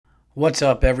What's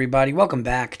up, everybody? Welcome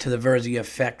back to the Verzi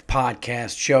Effect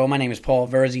podcast show. My name is Paul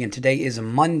Verzi, and today is a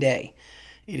Monday.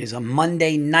 It is a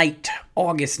Monday night,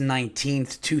 August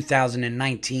 19th,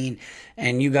 2019,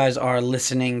 and you guys are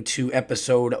listening to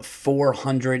episode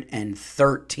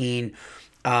 413.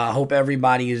 Hope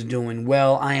everybody is doing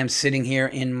well. I am sitting here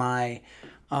in my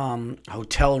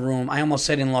hotel room. I almost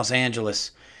said in Los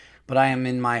Angeles, but I am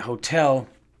in my hotel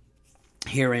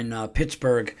here in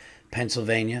Pittsburgh,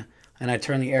 Pennsylvania, and I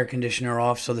turn the air conditioner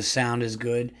off so the sound is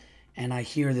good, and I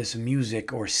hear this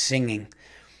music or singing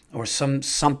or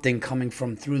something coming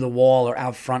from through the wall or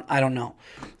out front. I don't know,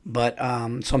 but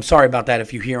so I'm sorry about that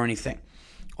if you hear anything.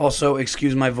 Also,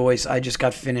 excuse my voice. I just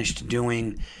got finished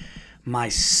doing my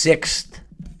 6th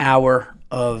hour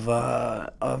of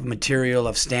material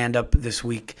of stand up this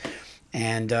week,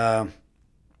 and it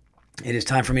is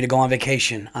time for me to go on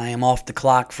vacation. I am off the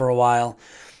clock for a while,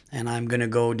 and I'm going to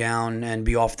go down and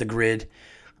be off the grid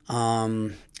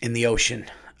in the ocean,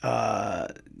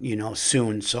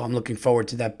 soon. So I'm looking forward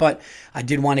to that. But I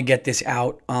did want to get this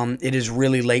out. It is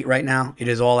really late right now. It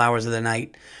is all hours of the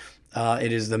night.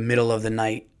 It is the middle of the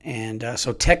night. And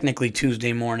so technically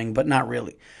Tuesday morning, but not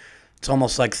really. It's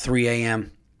almost like 3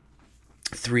 a.m.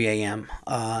 3 a.m.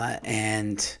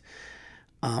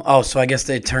 So I guess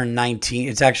they turned 19.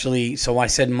 It's actually, so I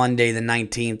said Monday the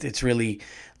 19th. It's really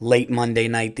late Monday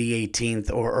night, the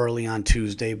 18th, or early on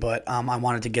Tuesday. But I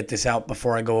wanted to get this out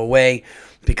before I go away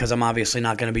because I'm obviously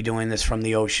not going to be doing this from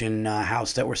the ocean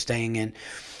house that we're staying in.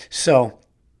 So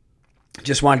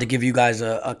just wanted to give you guys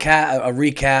a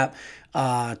recap,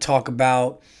 talk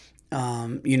about,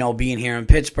 being here in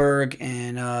Pittsburgh,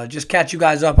 and just catch you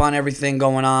guys up on everything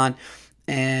going on.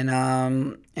 And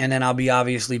then I'll be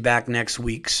obviously back next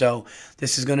week. So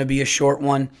this is going to be a short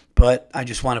one, but I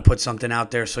just want to put something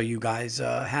out there so you guys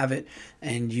have it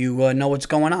and you know what's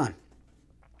going on.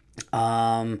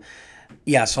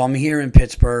 So I'm here in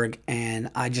Pittsburgh,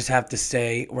 and I just have to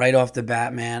say right off the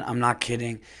bat, man, I'm not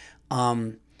kidding.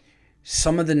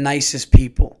 Some of the nicest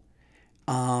people.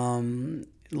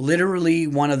 Literally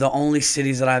one of the only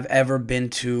cities that I've ever been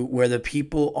to where the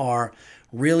people are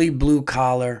really blue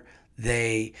collar.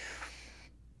 They'll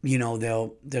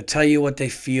tell you what they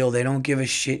feel. They don't give a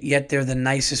shit. Yet they're the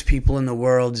nicest people in the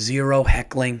world. Zero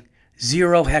heckling.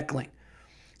 Zero heckling.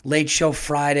 Late Show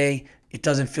Friday. It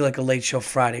doesn't feel like a Late Show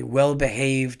Friday. Well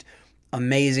behaved,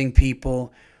 amazing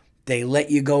people. They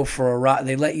let you go for a ride.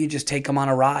 They let you just take them on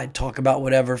a ride. Talk about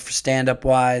whatever for stand up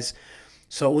wise.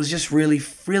 So it was just really,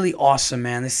 really awesome,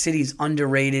 man. This city's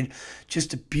underrated.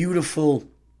 Just a beautiful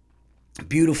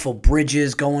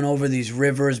bridges going over these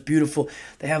rivers. Beautiful.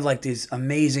 They have like these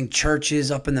amazing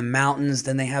churches up in the mountains.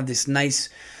 Then they have this nice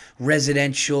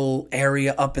residential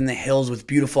area up in the hills with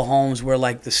beautiful homes where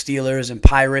like the Steelers and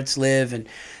Pirates live, and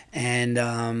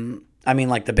I mean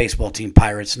like the baseball team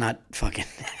Pirates, not fucking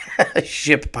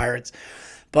ship Pirates.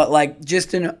 But like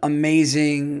just an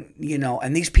amazing,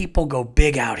 and these people go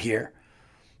big out here.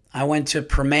 I went to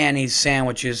Primanti's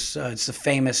Sandwiches.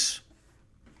 It's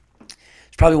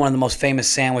probably one of the most famous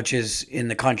sandwiches in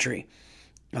the country.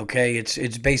 Okay,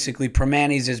 it's basically,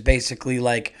 Primanti's is basically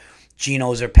like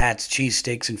Geno's or Pat's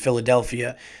cheesesteaks in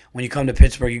Philadelphia. When you come to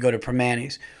Pittsburgh, you go to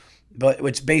Primanti's. But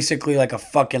it's basically like a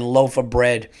fucking loaf of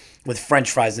bread with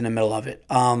French fries in the middle of it.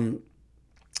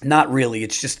 Not really.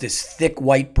 It's just this thick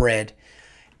white bread,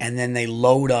 and then they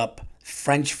load up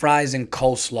French fries and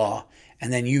coleslaw,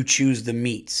 and then you choose the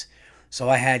meats. So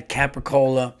I had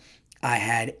capricola. I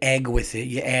had egg with it.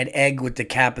 You add egg with the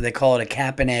cap. They call it a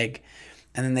cap and egg.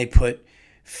 And then they put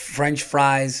French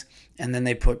fries, and then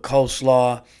they put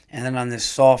coleslaw, and then on this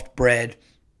soft bread,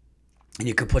 and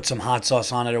you could put some hot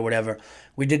sauce on it or whatever.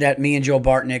 We did that, me and Joe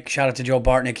Bartnick. Shout out to Joe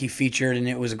Bartnick. He featured, and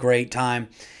it was a great time.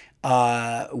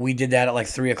 We did that at like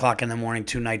 3 o'clock in the morning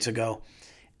 2 nights ago.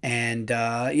 And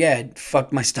it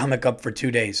fucked my stomach up for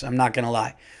 2 days. I'm not going to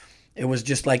lie. It was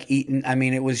just like eating. I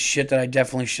mean, it was shit that I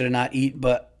definitely should have not eaten,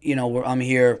 but, I'm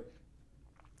here.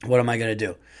 What am I going to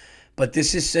do? But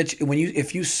this is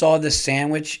if you saw the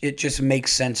sandwich, it just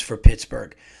makes sense for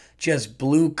Pittsburgh. Just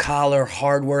blue collar,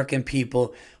 hardworking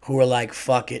people who are like,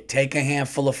 fuck it. Take a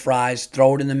handful of fries,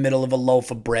 throw it in the middle of a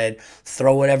loaf of bread,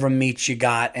 throw whatever meats you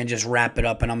got, and just wrap it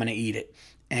up, and I'm going to eat it.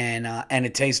 And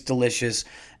it tastes delicious,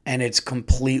 and it's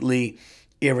completely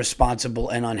irresponsible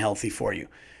and unhealthy for you.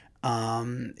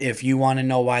 If you want to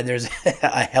know why there's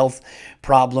a health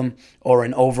problem or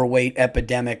an overweight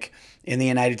epidemic in the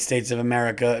United States of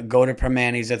America, go to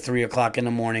Primanti's at 3 o'clock in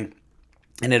the morning,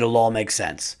 and it'll all make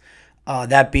sense.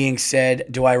 That being said,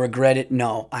 do I regret it?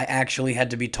 No. I actually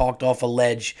had to be talked off a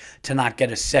ledge to not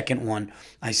get a second one.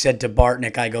 I said to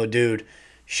Bartnick, I go, dude,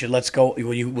 let's go.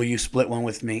 Will you split one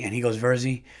with me? And he goes,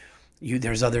 Verzi,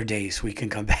 there's other days we can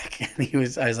come back. And I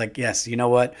was like, yes, you know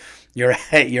what?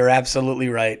 You're absolutely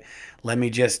right. Let me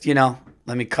just,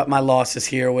 let me cut my losses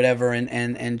here or whatever,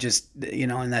 and just,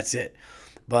 and that's it.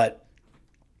 But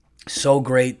so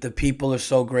great. The people are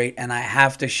so great. And I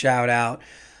have to shout out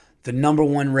the number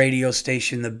one radio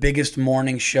station, the biggest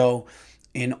morning show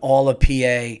in all of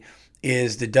PA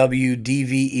is the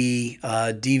WDVE,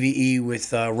 DVE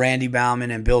with Randy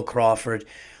Bauman and Bill Crawford.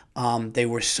 They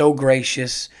were so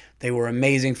gracious. They were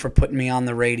amazing for putting me on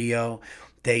the radio.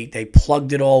 They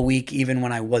plugged it all week, even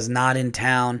when I was not in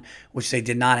town, which they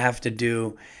did not have to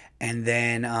do. And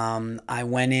then I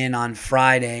went in on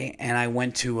Friday, and I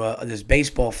went to this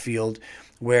baseball field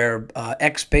where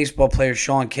ex-baseball player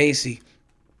Sean Casey,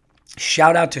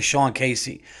 shout out to Sean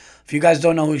Casey. If you guys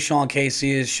don't know who Sean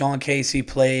Casey is, Sean Casey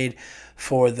played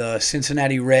for the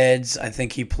Cincinnati Reds. I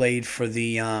think he played for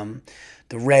the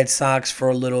Red Sox for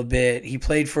a little bit. He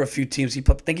played for a few teams. I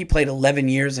think he played 11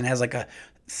 years and has like a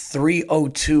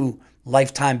 302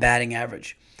 lifetime batting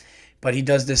average. But he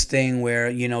does this thing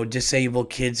where, disabled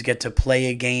kids get to play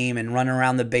a game and run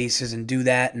around the bases and do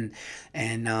that.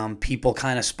 And people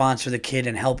kind of sponsor the kid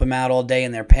and help him out all day.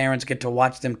 And their parents get to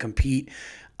watch them compete.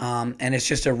 And it's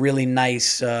just a really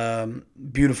nice,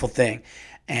 beautiful thing.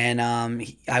 And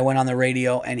I went on the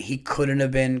radio, and he couldn't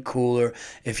have been cooler.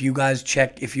 If you guys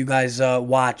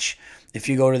watch, if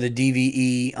you go to the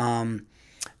DVE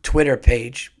Twitter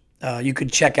page, you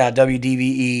could check out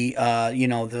WDVE,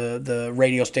 the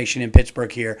radio station in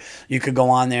Pittsburgh here. You could go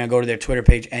on there and go to their Twitter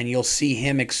page, and you'll see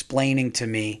him explaining to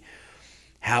me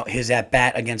how his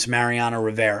at-bat against Mariano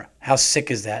Rivera. How sick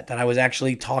is that? That I was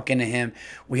actually talking to him.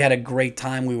 We had a great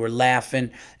time. We were laughing,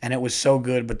 and it was so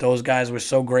good. But those guys were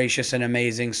so gracious and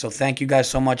amazing. So thank you guys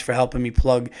so much for helping me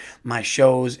plug my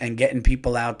shows and getting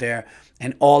people out there.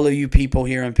 And all of you people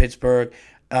here in Pittsburgh,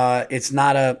 it's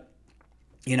not a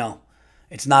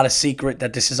secret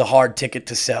that this is a hard ticket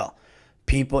to sell.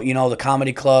 People, the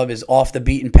comedy club is off the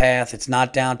beaten path. It's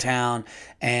not downtown.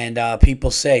 And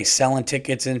people say selling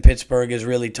tickets in Pittsburgh is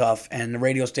really tough. And the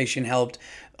radio station helped.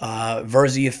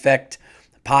 Verzi Effect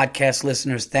podcast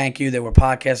listeners, thank you. There were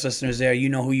podcast listeners there. You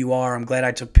know who you are. I'm glad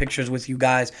I took pictures with you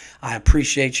guys. I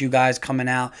appreciate you guys coming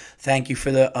out. Thank you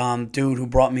for the dude who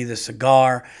brought me the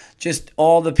cigar. Just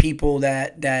all the people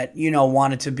that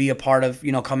wanted to be a part of,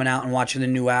 coming out and watching the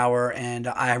new hour. And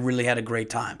I really had a great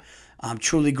time. I'm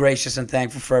truly gracious and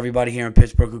thankful for everybody here in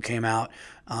Pittsburgh who came out.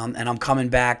 And I'm coming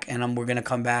back, and we're going to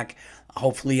come back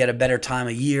hopefully at a better time,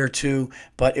 a year or two.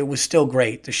 But it was still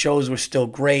great. The shows were still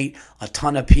great. A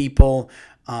ton of people.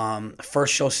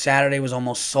 First show Saturday was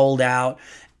almost sold out.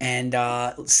 And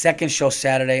second show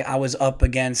Saturday, I was up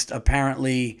against,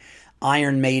 apparently,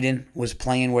 Iron Maiden was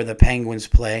playing where the Penguins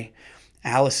play.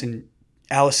 Alice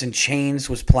in Chains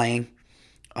was playing.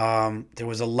 There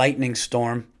was a lightning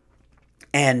storm.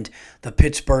 And the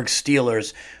Pittsburgh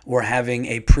Steelers were having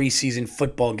a preseason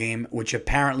football game, which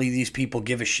apparently these people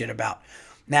give a shit about.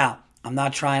 Now, I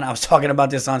was talking about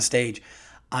this on stage.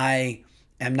 I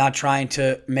am not trying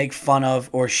to make fun of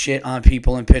or shit on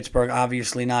people in Pittsburgh.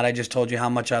 Obviously not. I just told you how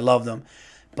much I love them.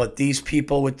 But these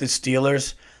people with the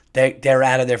Steelers, they're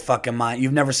out of their fucking mind.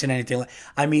 You've never seen anything like.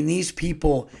 I mean, these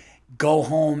people go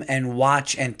home and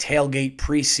watch and tailgate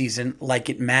preseason like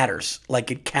it matters,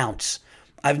 like it counts.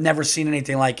 I've never seen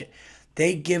anything like it.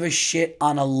 They give a shit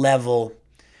on a level.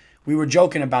 We were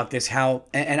joking about this, how,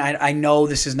 and I know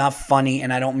this is not funny,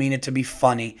 and I don't mean it to be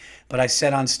funny, but I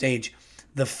said on stage,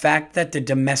 the fact that the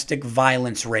domestic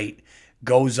violence rate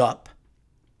goes up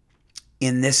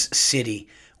in this city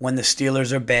when the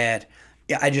Steelers are bad,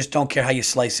 I just don't care how you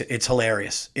slice it. It's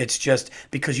hilarious. It's just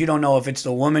because you don't know if it's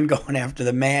the woman going after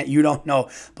the man. You don't know,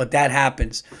 but that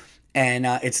happens. And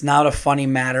it's not a funny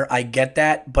matter. I get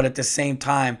that. But at the same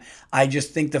time, I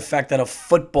just think the fact that a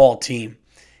football team,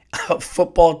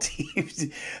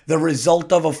 the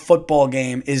result of a football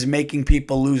game is making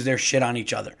people lose their shit on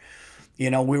each other.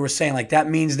 We were saying, like, that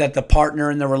means that the partner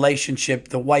in the relationship,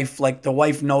 the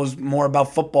wife knows more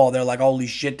about football. They're like, holy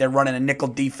shit, they're running a nickel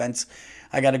defense.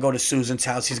 I got to go to Susan's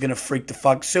house. He's going to freak the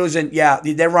fuck. Susan, yeah,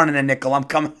 they're running a nickel. I'm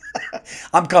coming.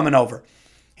 I'm coming over.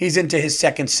 He's into his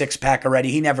second six-pack already.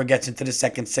 He never gets into the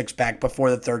second six-pack before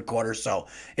the third quarter, so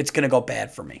it's going to go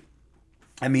bad for me.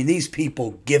 I mean, these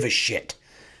people give a shit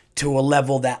to a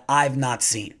level that I've not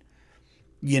seen.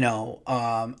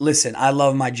 Listen, I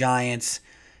love my Giants.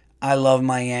 I love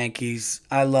my Yankees.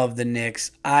 I love the Knicks.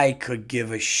 I could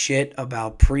give a shit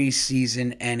about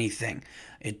preseason anything.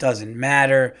 It doesn't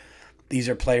matter. These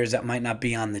are players that might not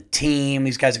be on the team.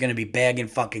 These guys are going to be bagging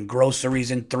fucking groceries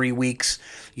in 3 weeks,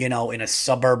 in a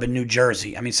suburb in New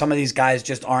Jersey. I mean, some of these guys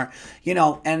just aren't,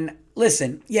 and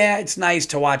listen, yeah, it's nice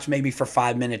to watch maybe for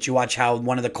 5 minutes. You watch how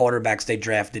one of the quarterbacks they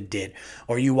drafted did,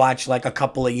 or you watch like a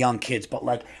couple of young kids, but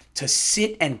like to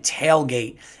sit and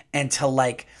tailgate and to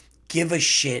like give a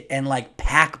shit and like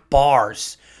pack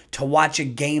bars to watch a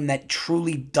game that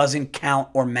truly doesn't count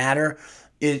or matter,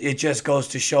 it just goes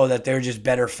to show that they're just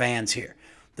better fans here.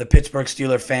 The Pittsburgh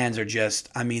Steelers fans are just,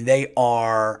 they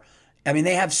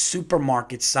have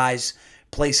supermarket size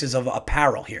places of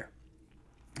apparel here.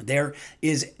 There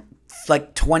is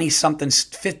like 20 something,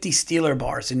 50 Steeler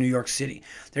bars in New York City.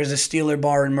 There's a Steeler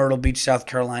bar in Myrtle Beach, South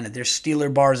Carolina. There's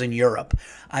Steeler bars in Europe.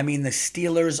 I mean, the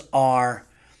Steelers are,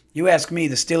 you ask me,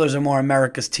 the Steelers are more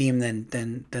America's team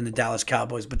than the Dallas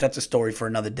Cowboys, but that's a story for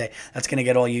another day. That's going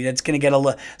to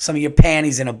get some of your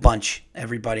panties in a bunch,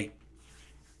 everybody.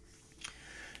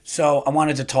 So I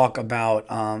wanted to talk about,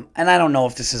 and I don't know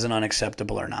if this is an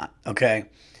unacceptable or not, okay?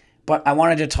 But I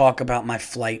wanted to talk about my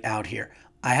flight out here.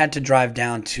 I had to drive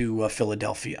down to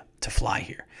Philadelphia to fly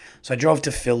here. So I drove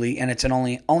to Philly, and it's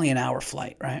only an hour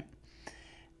flight, right?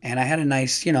 And I had a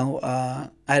nice, I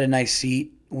had a nice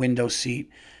seat, window seat.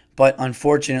 But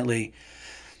unfortunately,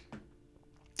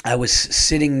 I was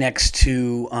sitting next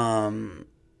to,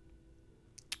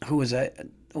 who was that?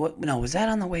 What, no, was that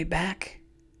on the way back?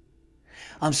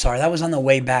 I'm sorry, that was on the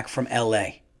way back from LA.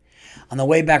 On the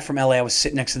way back from LA, I was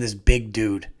sitting next to this big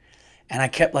dude. And I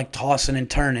kept like tossing and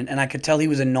turning, and I could tell he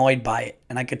was annoyed by it.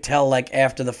 And I could tell like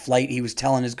after the flight, he was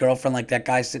telling his girlfriend, like, that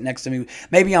guy sitting next to me.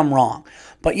 Maybe I'm wrong,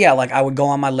 but yeah, like I would go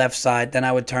on my left side, then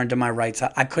I would turn to my right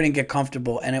side. I couldn't get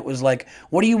comfortable, and it was like,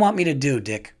 what do you want me to do,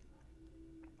 Dick?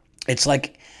 It's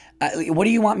like, what do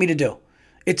you want me to do?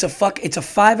 It's a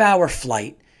 5 hour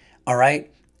flight, all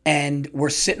right, and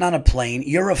we're sitting on a plane.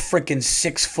 You're a freaking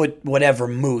 6 foot whatever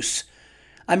moose.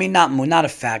 I mean, not a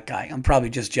fat guy. I'm probably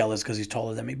just jealous because he's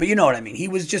taller than me. But you know what I mean. He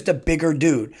was just a bigger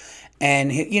dude. And,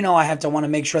 I have to want to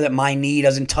make sure that my knee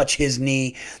doesn't touch his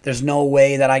knee. There's no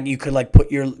way that you could, like,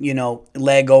 put your,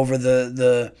 leg over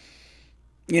the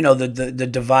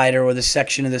divider or the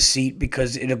section of the seat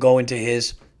because it'll go into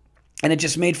his. And it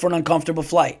just made for an uncomfortable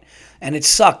flight. And it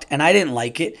sucked. And I didn't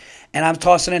like it. And I'm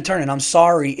tossing and turning. I'm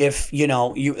sorry if, I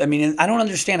don't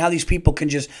understand how these people can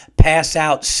just pass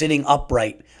out sitting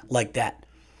upright like that.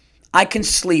 I can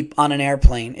sleep on an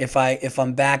airplane if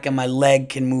I'm back and my leg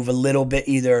can move a little bit,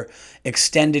 either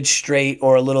extended straight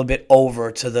or a little bit over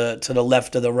to the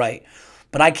left or the right.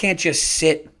 But I can't just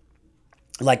sit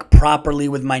like properly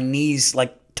with my knees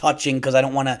like touching because I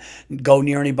don't want to go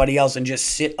near anybody else, and just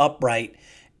sit upright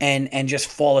and just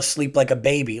fall asleep like a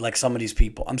baby like some of these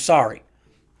people. I'm sorry.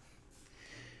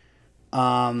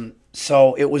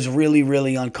 So it was really,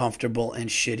 really uncomfortable and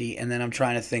shitty. And then I'm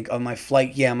trying to think of my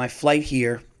flight. Yeah, my flight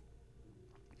here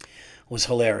was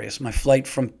hilarious. My flight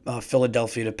from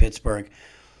Philadelphia to Pittsburgh,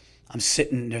 I'm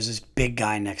sitting, there's this big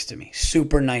guy next to me.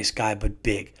 Super nice guy, but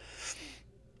big.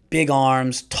 Big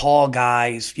arms, tall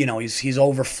guys. He's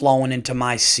overflowing into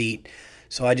my seat.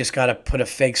 So I just got to put a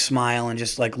fake smile and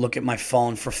just like look at my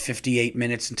phone for 58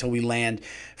 minutes until we land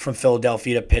from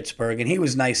Philadelphia to Pittsburgh. And he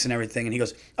was nice and everything. And he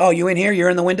goes, "Oh, you in here? You're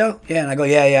in the window?" Yeah. And I go,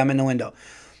 yeah, I'm in the window.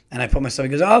 And I put myself, he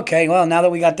goes, "Oh, okay, well, now that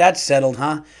we got that settled,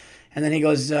 huh?" And then he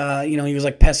goes, he was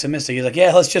like pessimistic. He's like,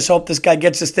 "Yeah, let's just hope this guy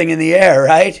gets this thing in the air,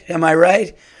 right? Am I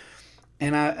right?"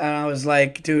 And I was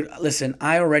like, "Dude, listen,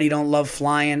 I already don't love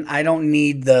flying. I don't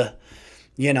need the,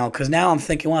 because now I'm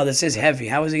thinking, wow, this is heavy.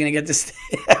 How is he gonna get this?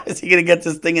 How is he gonna get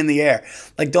this thing in the air?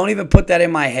 Like, don't even put that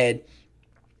in my head."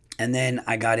 And then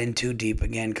I got in too deep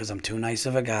again because I'm too nice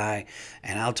of a guy,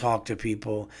 and I'll talk to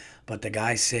people. But the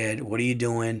guy said, "What are you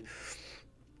doing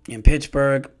in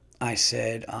Pittsburgh?" I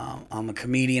said, "I'm a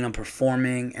comedian, I'm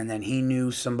performing." And then he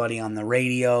knew somebody on the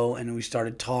radio, and we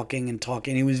started talking and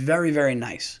talking. He was very, very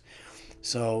nice.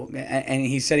 So, and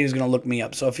he said he was going to look me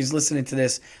up. So if he's listening to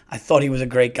this, I thought he was a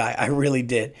great guy. I really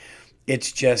did.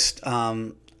 It's just,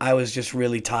 I was just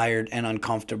really tired and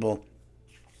uncomfortable.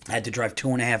 I had to drive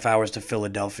 2.5 hours to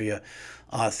Philadelphia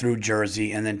through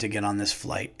Jersey and then to get on this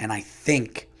flight. And I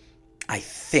think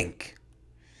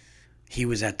he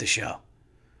was at the show.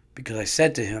 Because I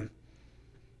said to him,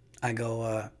 I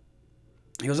go,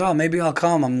 he goes, "Oh, maybe I'll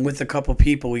come. I'm with a couple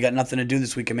people. We got nothing to do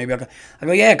this weekend. Maybe I'll come." I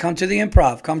go, "Yeah, come to the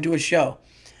Improv. Come to a show."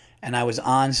 And I was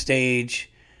on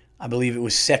stage, I believe it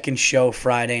was second show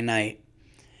Friday night.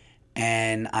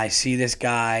 And I see this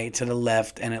guy to the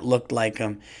left, and it looked like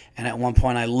him. And at one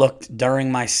point, I looked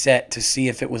during my set to see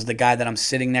if it was the guy that I'm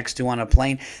sitting next to on a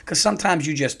plane. Because sometimes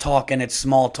you just talk, and it's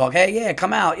small talk. "Hey, yeah,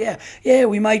 come out. Yeah,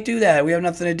 we might do that. We have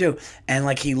nothing to do." And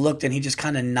like he looked, and he just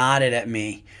kind of nodded at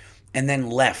me and then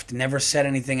left. Never said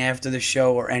anything after the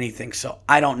show or anything. So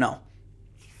I don't know.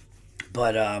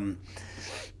 But,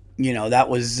 That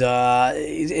was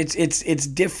it's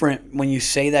different when you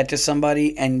say that to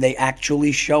somebody and they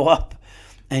actually show up,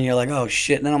 and you're like, oh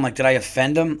shit. And then I'm like, did I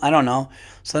offend him? I don't know.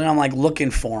 So then I'm like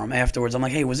looking for him afterwards. I'm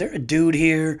like, hey, was there a dude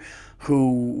here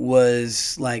who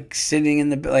was like sitting in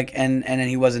the like, and then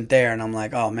he wasn't there, and I'm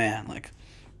like, oh man, like,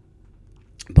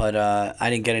 but I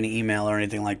didn't get any email or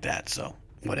anything like that, so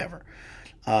whatever.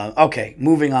 Okay,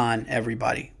 moving on,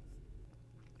 everybody.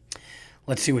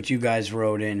 Let's see what you guys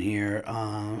wrote in here.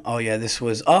 Oh yeah, this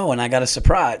was. Oh, and I got a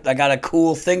surprise. I got a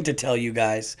cool thing to tell you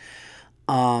guys.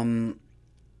 Um,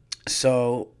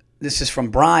 so this is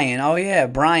from Brian. Oh yeah,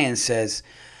 Brian says,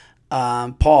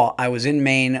 Paul, I was in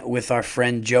Maine with our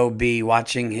friend Joe B.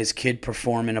 watching his kid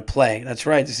perform in a play. That's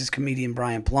right. This is comedian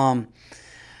Brian Plum.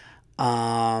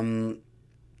 Um,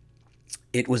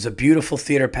 it was a beautiful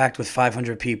theater packed with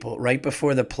 500 people. Right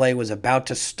before the play was about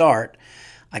to start,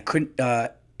 I couldn't.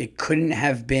 It couldn't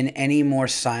have been any more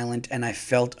silent, and I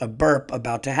felt a burp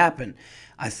about to happen.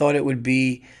 I thought it would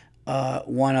be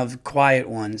one of quiet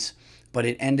ones, but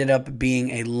it ended up being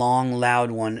a long,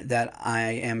 loud one that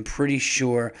I am pretty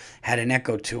sure had an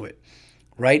echo to it.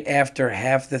 Right after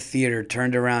half the theater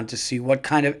turned around to see what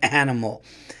kind of animal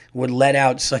would let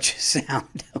out such a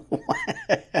sound.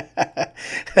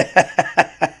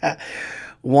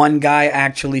 One guy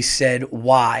actually said,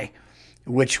 "Why?"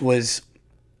 which was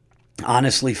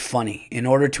honestly funny. In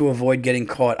order to avoid getting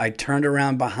caught, I turned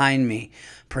around behind me,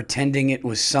 pretending it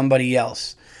was somebody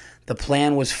else. The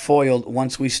plan was foiled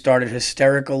once we started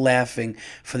hysterical laughing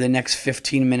for the next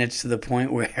 15 minutes to the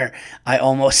point where I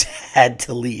almost had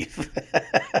to leave.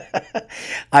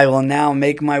 I will now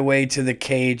make my way to the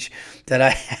cage that I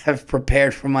have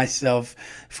prepared for myself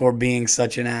for being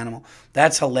such an animal.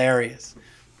 That's hilarious.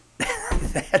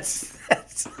 That's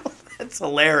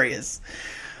hilarious.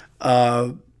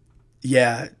 Uh,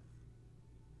 yeah,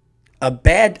 I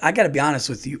gotta be honest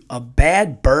with you, a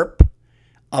bad burp,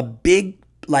 a big,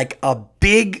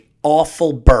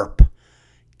 awful burp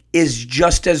is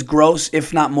just as gross,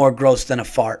 if not more gross than a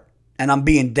fart. And I'm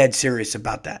being dead serious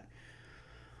about that.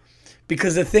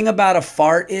 Because the thing about a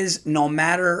fart is no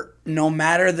matter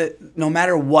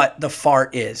what the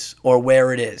fart is or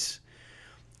where it is,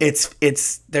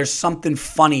 there's something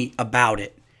funny about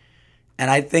it. And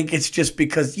I think it's just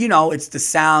because, it's the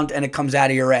sound and it comes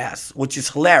out of your ass, which is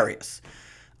hilarious.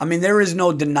 I mean, there is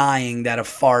no denying that a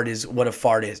fart is what a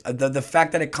fart is. The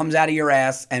fact that it comes out of your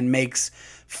ass and makes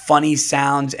funny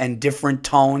sounds and different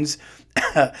tones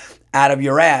out of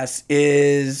your ass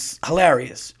is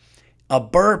hilarious. A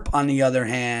burp, on the other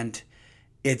hand,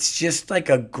 it's just like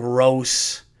a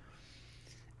gross.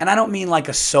 And I don't mean like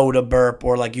a soda burp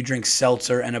or like you drink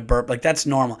seltzer and a burp. Like that's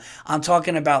normal. I'm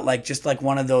talking about like just like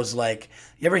one of those like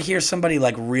you ever hear somebody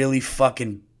like really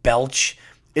fucking belch?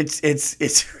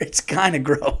 It's kind of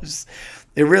gross.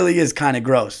 It really is kind of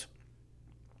gross.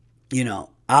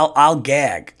 I'll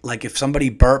gag. Like if somebody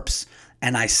burps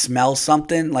and I smell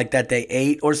something like that they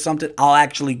ate or something, I'll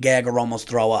actually gag or almost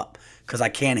throw up because I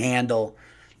can't handle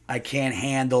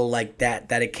like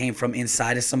that it came from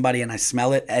inside of somebody and I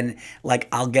smell it and like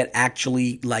I'll get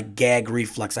actually like gag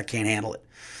reflux. I can't handle it.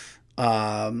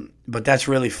 But that's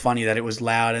really funny that it was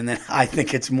loud. And then I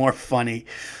think it's more funny.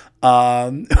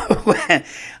 I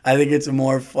think it's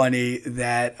more funny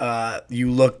that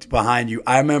you looked behind you.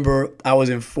 I remember I was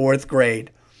in fourth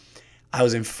grade.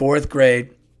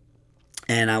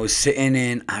 And I was sitting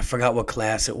in, I forgot what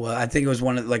class it was. I think it was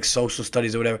one of like social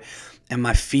studies or whatever. And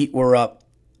my feet were up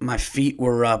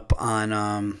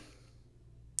on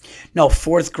no,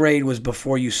 fourth grade was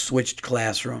before you switched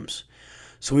classrooms.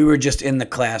 So we were just in the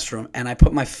classroom and I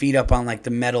put my feet up on like the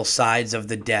metal sides of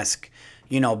the desk.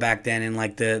 Back then in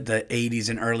like the 80s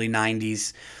and early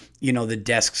 90s, the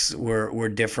desks were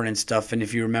different and stuff. And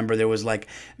if you remember, there was like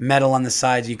metal on the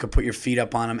sides. You could put your feet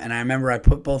up on them. And I remember I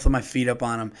put both of my feet up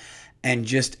on them and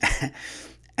just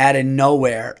out of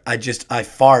nowhere, I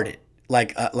farted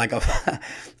like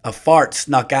a fart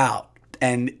snuck out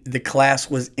and the class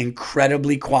was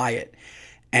incredibly quiet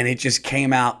and it just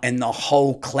came out and the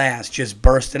whole class just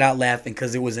bursted out laughing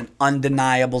because it was an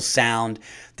undeniable sound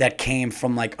that came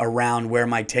from like around where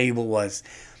my table was.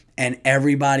 And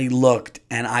everybody looked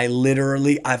and I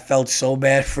felt so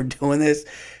bad for doing this,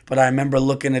 but I remember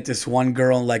looking at this one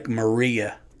girl like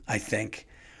Maria, I think,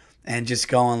 and just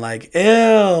going like,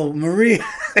 ew, Maria.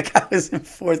 Like I was in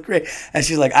fourth grade and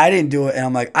she's like, I didn't do it. And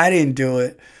I'm like, I didn't do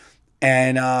it.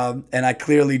 And I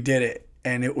clearly did it.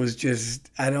 And it was just,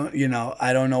 I don't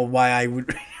know why I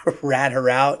would rat her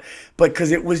out, but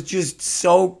because it was just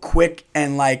so quick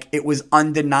and like it was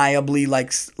undeniably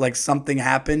like something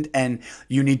happened and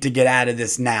you need to get out of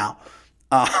this now.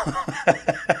 Uh,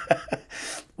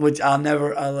 which I'll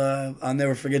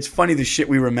never forget. It's funny the shit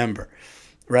we remember,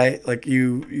 right? Like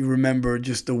you remember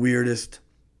just the weirdest.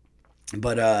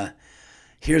 But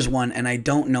here's one, and I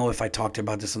don't know if I talked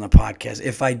about this on the podcast.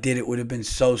 If I did, it would have been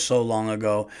so long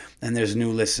ago, and there's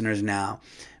new listeners now.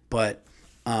 But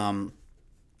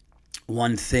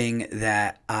one thing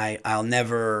that I'll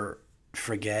never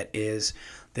forget is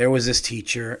there was this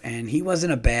teacher, and he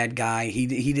wasn't a bad guy. He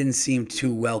didn't seem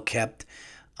too well kept.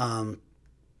 I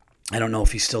don't know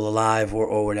if he's still alive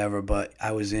or whatever, but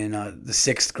I was in the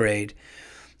sixth grade,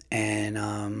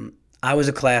 and I was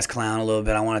a class clown a little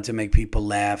bit. I wanted to make people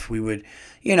laugh. We would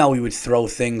throw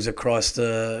things across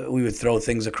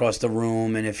the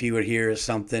room, and if he would hear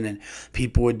something, and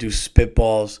people would do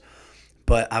spitballs.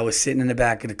 But I was sitting in the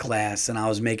back of the class, and I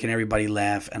was making everybody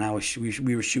laugh, and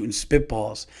we were shooting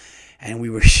spitballs, and we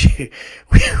were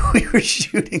we were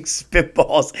shooting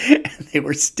spitballs, and they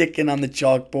were sticking on the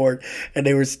chalkboard, and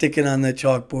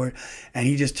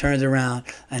he just turns around,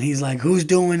 and he's like, "Who's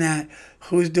doing that?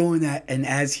 Who's doing that?" And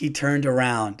as he turned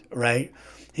around, right,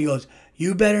 he goes,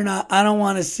 "You better not. I don't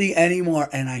want to see anymore."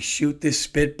 And I shoot this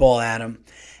spitball at him,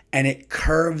 and it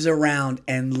curves around,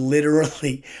 and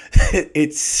literally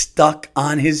it stuck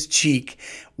on his cheek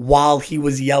while he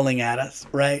was yelling at us,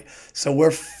 right? So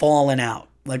we're falling out.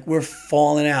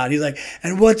 He's like,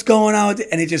 "And what's going on with it?"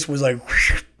 And it just was like,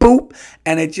 whoosh, boop,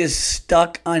 and it just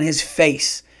stuck on his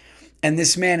face. And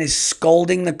this man is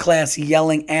scolding the class,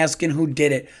 yelling, asking who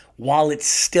did it, while it's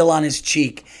still on his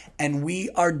cheek. And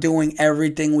we are doing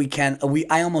everything we can.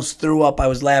 I almost threw up. I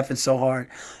was laughing so hard.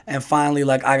 And finally,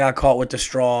 like, I got caught with the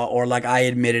straw, or like I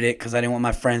admitted it because I didn't want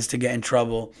my friends to get in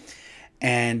trouble.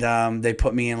 And they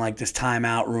put me in like this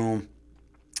timeout room.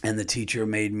 And the teacher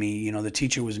made me, the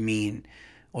teacher was mean.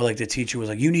 Or like the teacher was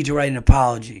like, "You need to write an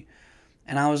apology."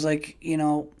 And I was like,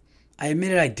 I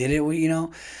admitted I did it. I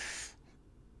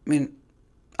mean,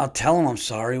 I'll tell him I'm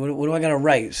sorry. What do I got to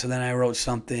write? So then I wrote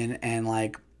something, and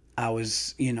like, I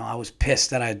was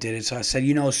pissed that I did it. So I said,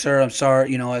 "Sir, I'm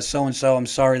sorry, as so-and-so, I'm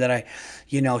sorry that I,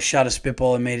 shot a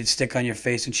spitball and made it stick on your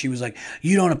face." And she was like,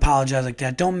 "You don't apologize like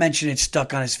that. Don't mention it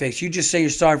stuck on his face. You just say you're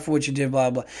sorry for what you did, blah,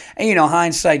 blah." And,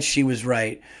 hindsight, she was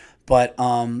right. But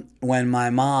when my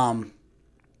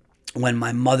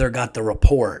mother got the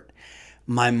report,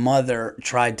 my mother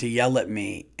tried to yell at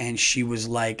me, and she was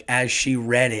like, as she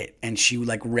read it, and she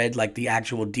like read like the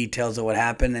actual details of what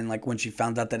happened, and like when she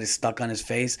found out that it stuck on his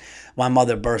face, my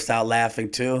mother burst out laughing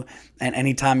too. And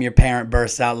anytime your parent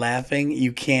bursts out laughing,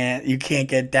 you can't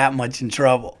get that much in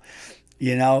trouble.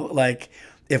 Like,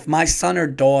 if my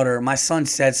son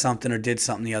said something or did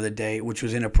something the other day which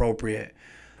was inappropriate,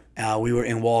 we were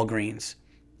in Walgreens,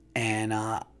 and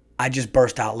I just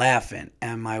burst out laughing,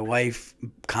 and my wife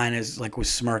kind of like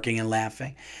was smirking and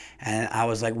laughing, and I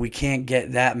was like, "We can't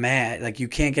get that mad. Like, you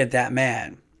can't get that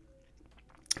mad."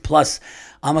 Plus,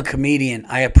 I'm a comedian.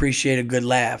 I appreciate a good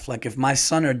laugh. Like, if my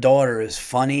son or daughter is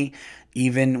funny,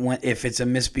 even if it's a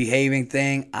misbehaving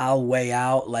thing, I'll weigh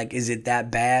out, like, is it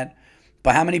that bad?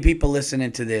 But how many people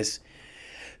listening to this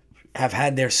have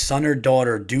had their son or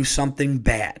daughter do something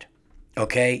bad?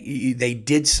 Okay, they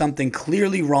did something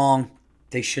clearly wrong.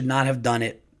 They should not have done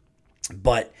it,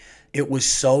 but it was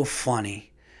so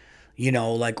funny.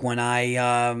 Like when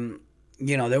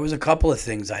there was a couple of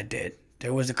things I did.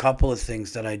 There was a couple of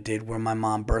things that I did where my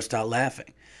mom burst out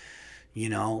laughing,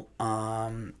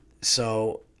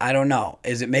 So I don't know.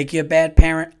 Does it make you a bad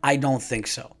parent? I don't think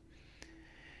so.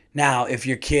 Now, if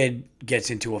your kid gets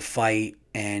into a fight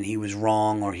and he was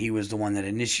wrong, or he was the one that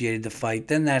initiated the fight,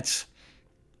 then that's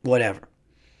whatever.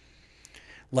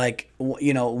 Like,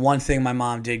 one thing my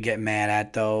mom did get mad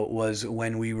at, though, was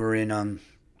when we were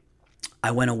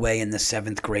I went away in the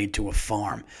 7th grade to a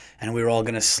farm, and we were all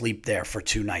going to sleep there for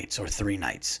 2 nights or 3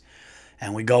 nights.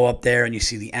 And we go up there, and you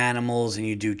see the animals, and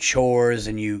you do chores,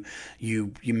 and you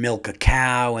milk a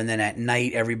cow, and then at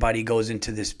night everybody goes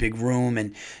into this big room,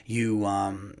 and you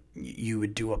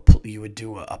would do a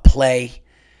play.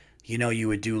 You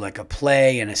would do like a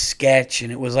play and a sketch,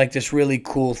 and it was like this really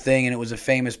cool thing, and it was a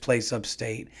famous place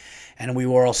upstate, and we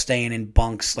were all staying in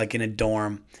bunks, like in a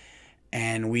dorm,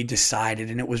 and we decided,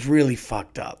 and it was really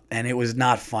fucked up, and it was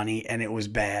not funny, and it was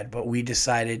bad, but we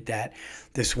decided that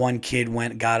this one kid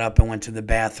got up and went to the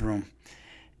bathroom,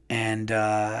 and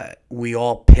we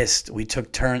all pissed. We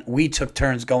took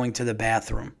turns going to the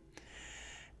bathroom,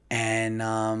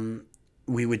 and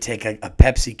we would take a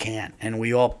Pepsi can, and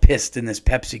we all pissed in this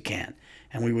Pepsi can,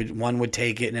 and one would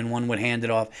take it, and then one would hand it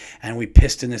off, and we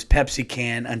pissed in this Pepsi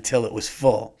can until it was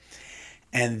full.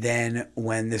 And then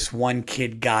when this one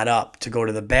kid got up to go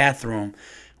to the bathroom,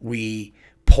 we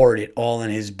poured it all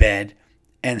in his bed,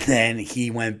 and then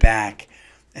he went back,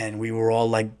 And we were all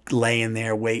like laying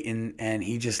there waiting, and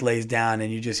he just lays down,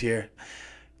 and you just hear,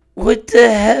 "What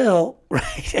the hell?"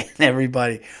 Right? And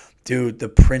everybody, dude, the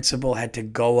principal had to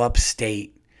go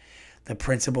upstate. The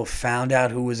principal found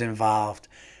out who was involved.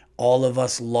 All of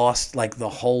us lost like the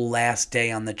whole last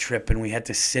day on the trip, and we had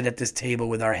to sit at this table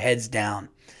with our heads down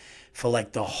for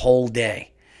like the whole day.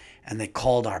 And they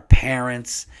called our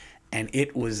parents, and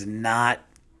it was not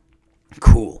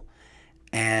cool.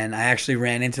 And I actually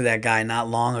ran into that guy not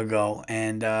long ago,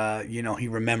 and he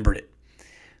remembered it.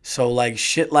 So like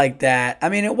shit like that. I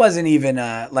mean, it wasn't even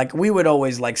like we would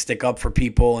always like stick up for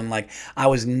people, and like I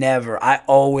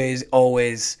always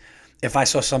if I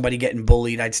saw somebody getting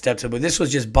bullied, I'd step to. But this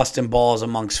was just busting balls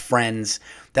amongst friends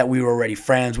that we were already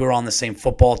friends. We were on the same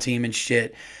football team and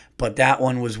shit. But that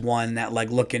one was one that,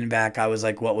 like, looking back, I was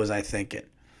like, what was I thinking?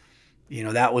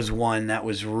 That was one that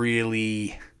was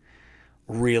really,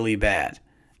 really bad.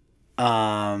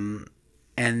 Um,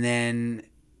 and then,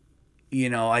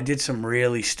 I did some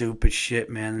really stupid shit,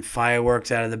 man.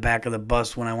 Fireworks out of the back of the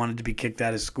bus when I wanted to be kicked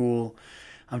out of school.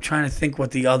 I'm trying to think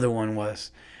what the other one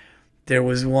was. There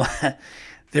was one.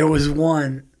 There was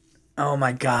one. Oh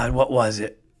my God, what was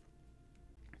it?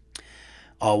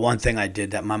 Oh, one thing I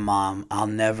did that my mom, I'll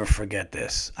never forget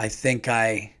this. I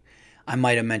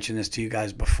might have mentioned this to you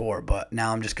guys before, but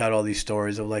now I'm just got all these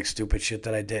stories of like stupid shit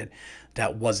that I did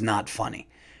that was not funny.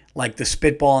 Like the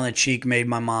spitball in the cheek made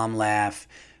my mom laugh.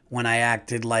 When I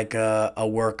acted like a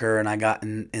worker and I got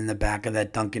in the back of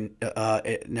that Dunkin',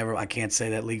 I can't say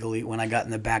that legally. When I got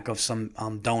in the back of some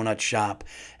donut shop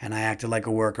and I acted like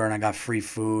a worker and I got free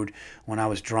food. When I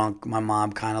was drunk, my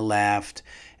mom kind of laughed.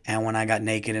 And when I got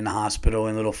naked in the hospital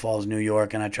in Little Falls, New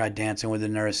York, and I tried dancing with a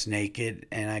nurse naked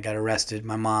and I got arrested,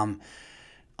 my mom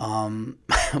um,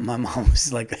 my mom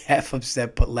was like half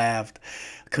upset but laughed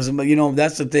because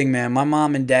that's the thing, man. My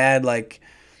mom and dad, like,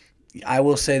 I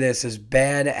will say this: as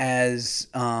bad as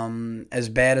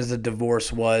the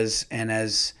divorce was, and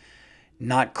as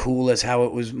not cool as how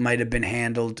it was might have been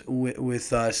handled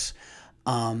with us.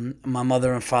 My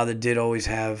mother and father did always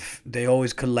have. They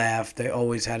always could laugh. They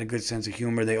always had a good sense of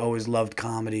humor. They always loved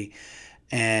comedy,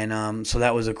 and so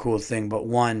that was a cool thing. But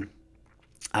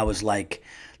I was like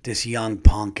this young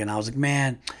punk, and I was like,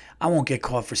 man, I won't get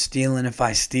caught for stealing if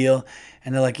I steal.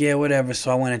 And they're like, yeah, whatever. So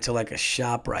I went into like a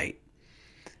ShopRite,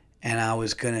 and I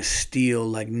was gonna steal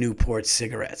like Newport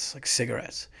cigarettes, like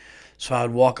cigarettes. So I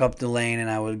would walk up the lane and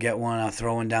I would get one, I'd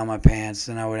throw one down my pants,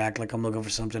 and I would act like I'm looking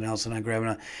for something else, and I grab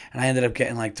it, and I ended up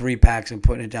getting like 3 packs and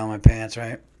putting it down my pants,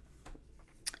 right?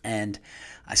 And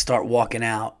I start walking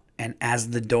out, and as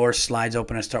the door slides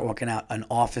open, I start walking out. An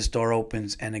office door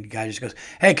opens, and the guy just goes,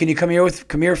 "Hey, can you come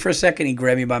here for a second?" He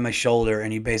grabbed me by my shoulder,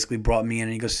 and he basically brought me in,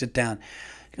 and he goes, "Sit down."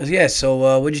 He goes, "Yeah.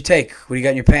 So what'd you take? What do you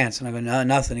got in your pants?" And I go, "No,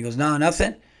 nothing." He goes, "No,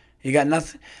 nothing. You got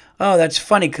nothing." "Oh, that's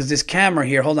funny because this camera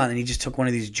here. Hold on." And he just took one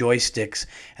of these joysticks,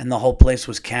 and the whole place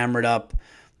was cameraed up.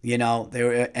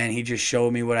 And he just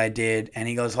showed me what I did, and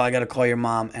he goes, "Well, I got to call your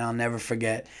mom." And I'll never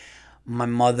forget. My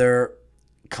mother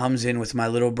comes in with my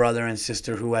little brother and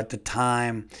sister, who at the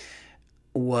time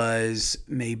was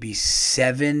maybe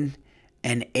 7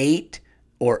 and 8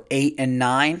 or 8 and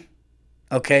 9.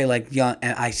 Okay, like young.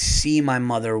 And I see my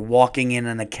mother walking in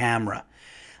on the camera.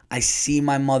 I see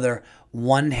my mother.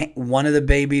 One of the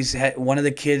babies, one of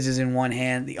the kids is in one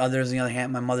hand, the other is in the other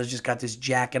hand. My mother's just got this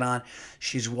jacket on.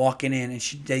 She's walking in, and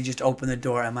they just open the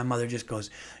door, and my mother just goes,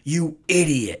 "You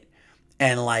idiot!"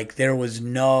 And like there was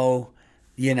no,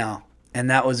 you know, and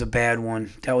that was a bad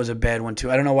one. That was a bad one too.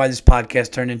 I don't know why this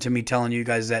podcast turned into me telling you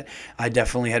guys that I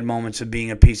definitely had moments of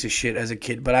being a piece of shit as a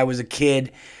kid, but I was a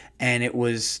kid, and it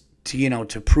was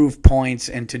to prove points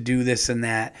and to do this and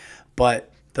that. But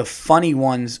the funny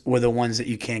ones were the ones that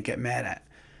you can't get mad at.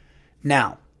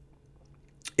 Now,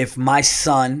 if my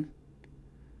son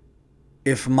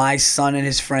and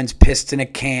his friends pissed in a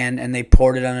can and they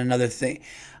poured it on another thing,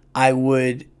 I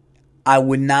would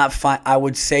not find. I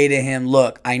would say to him,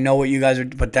 "Look, I know what you guys are,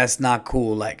 but that's not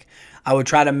cool." Like, I would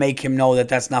try to make him know that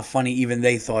that's not funny. Even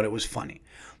they thought it was funny.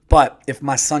 But if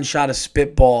my son shot a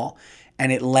spitball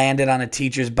and it landed on a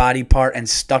teacher's body part and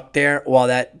stuck there while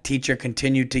that teacher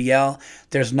continued to yell,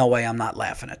 there's no way I'm not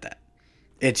laughing at that.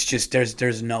 It's just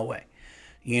there's no way.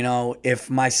 If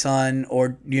my son,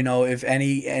 or if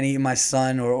any of my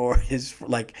son or his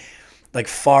like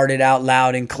farted out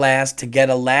loud in class to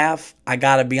get a laugh, I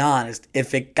gotta be honest.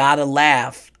 If it got a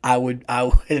laugh, I'd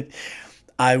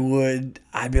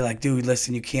be like, dude,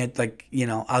 listen, you can't,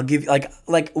 I'll give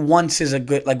like once is a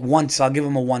good, like once I'll give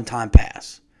him a one-time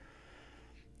pass.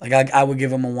 Like I would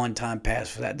give him a one-time pass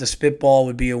for that. The spitball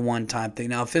would be a one-time thing.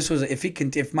 Now,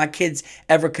 if my kids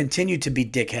ever continue to be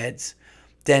dickheads,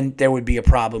 then there would be a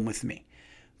problem with me.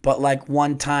 But like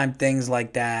one-time things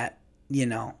like that,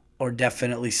 or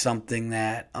definitely something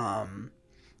that,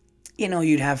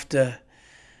 you'd have to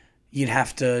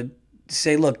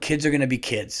say, look, kids are going to be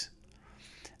kids.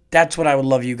 That's what I would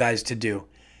love you guys to do.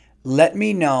 Let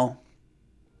me know,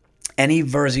 any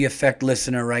Verzi Effect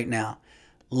listener right now,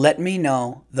 let me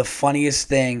know the funniest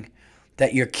thing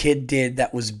that your kid did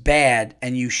that was bad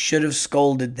and you should have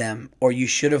scolded them or you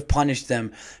should have punished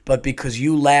them, but because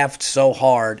you laughed so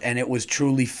hard and it was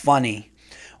truly funny,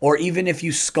 or even if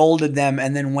you scolded them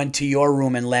and then went to your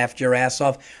room and laughed your ass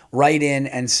off, write in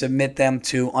and submit them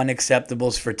to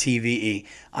Unacceptables for TVE.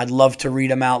 I'd love to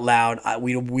read them out loud.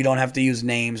 We don't have to use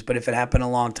names, but if it happened a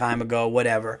long time ago,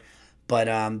 whatever. But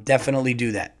definitely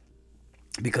do that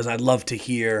because I'd love to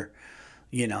hear.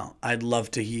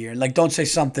 Like, don't say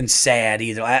something sad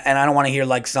either. And I don't want to hear,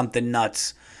 like, something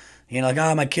nuts. Like,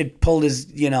 oh, my kid pulled his,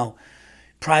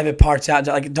 private parts out.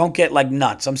 Like, don't get, like,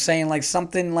 nuts. I'm saying, like,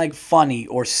 something, like, funny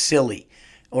or silly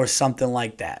or something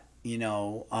like that. They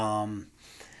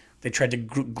tried to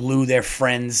glue their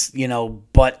friend's,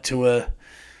 butt to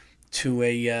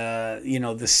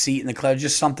the seat in the cloud.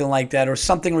 Just something like that, or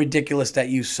something ridiculous that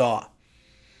you saw.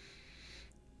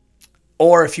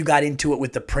 Or if you got into it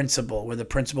with the principal, where the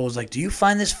principal was like, do you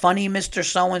find this funny, Mr.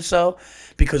 So-and-so?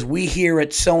 Because we here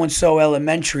at so-and-so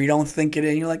elementary don't think it.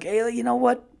 And you're like, hey, you know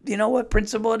what?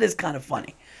 Principal? It is kind of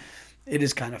funny. It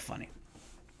is kind of funny.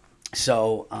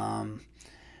 So,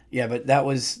 yeah, but that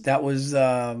was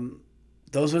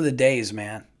those were the days,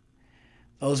 man.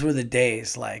 Those were the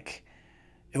days. Like,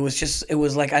 it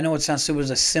was like, I know it sounds, it was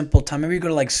a simple time. Maybe you go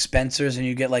to, like, Spencer's and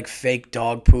you get, like, fake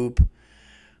dog poop.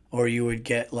 Or you would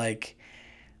get, like,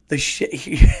 the shit,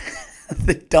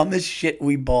 the dumbest shit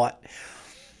we bought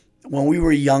when we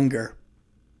were younger.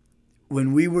 We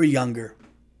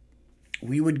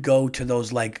would go to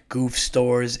those, like, goof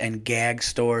stores and gag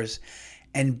stores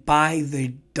and buy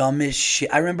the dumbest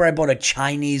shit. I remember I bought a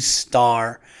Chinese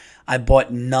star. I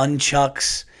bought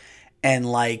nunchucks and,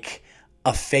 like,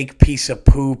 a fake piece of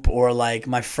poop, or, like,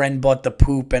 my friend bought the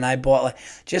poop and I bought, like,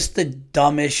 just the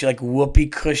dumbest, like, whoopee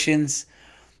cushions.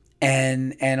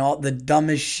 And all the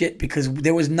dumbest shit because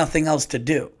there was nothing else to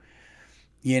do.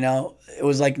 It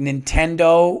was like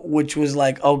Nintendo, which was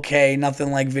like, okay, nothing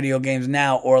like video games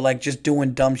now, or like just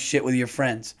doing dumb shit with your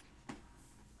friends.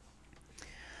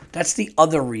 That's the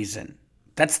other reason.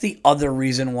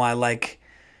 Why, like,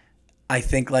 I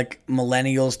think, like,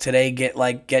 millennials today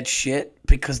get shit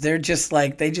because they're just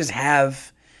like, they just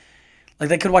have, like,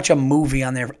 they could watch a movie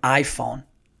on their iPhone.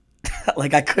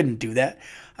 Like, I couldn't do that.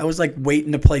 I was, like,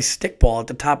 waiting to play stickball at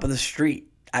the top of the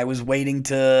street. I was waiting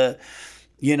to,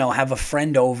 have a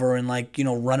friend over and, like,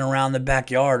 run around the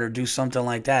backyard or do something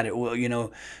like that. It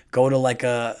will, go to, like,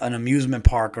 an amusement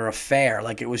park or a fair.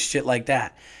 Like, it was shit like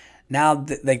that. Now,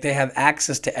 like, they have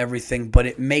access to everything,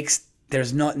 but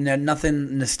there's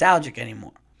nothing nostalgic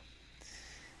anymore.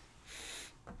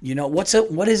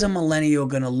 What is a millennial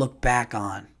going to look back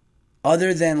on?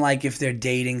 Other than, like, if they're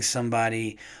dating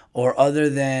somebody, or other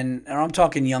than, and I'm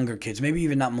talking younger kids, maybe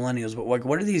even not millennials, but, like,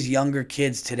 what are these younger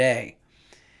kids today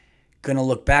going to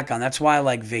look back on? That's why,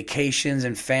 like, vacations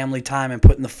and family time and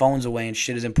putting the phones away and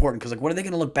shit is important. Because, like, what are they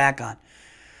going to look back on?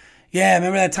 Yeah,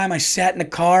 remember that time I sat in the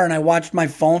car and I watched my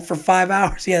phone for 5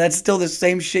 hours? Yeah, that's still the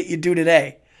same shit you do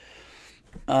today.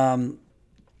 But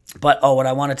what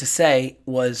I wanted to say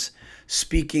was,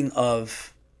 speaking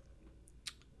of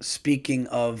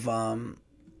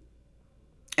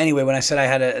anyway, when I said I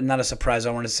had not a surprise,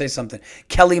 I wanted to say something.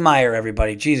 Kelly Meyer,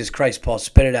 everybody. Jesus Christ, Paul,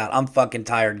 spit it out. I'm fucking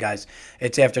tired, guys.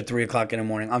 It's after 3 o'clock in the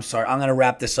morning. I'm sorry. I'm going to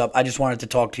wrap this up. I just wanted to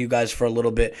talk to you guys for a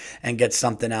little bit and get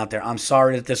something out there. I'm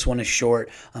sorry that this one is short.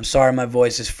 I'm sorry my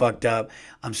voice is fucked up.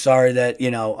 I'm sorry that,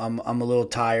 I'm a little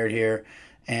tired here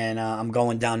and I'm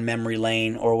going down memory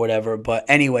lane or whatever. But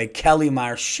anyway, Kelly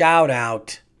Meyer, shout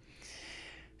out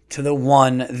to the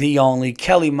one, the only,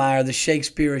 Kelly Meyer, the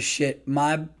Shakespeare of shit.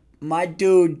 My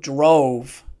dude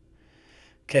drove.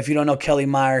 Okay, if you don't know Kelly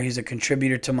Meyer, he's a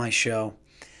contributor to my show.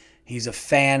 He's a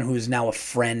fan who is now a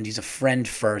friend. He's a friend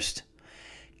first.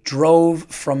 Drove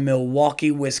from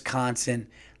Milwaukee, Wisconsin,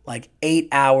 like 8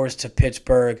 hours to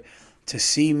Pittsburgh to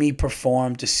see me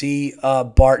perform, to see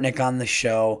Bartnick on the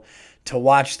show, to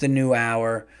watch the new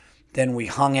hour. Then we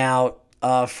hung out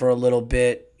for a little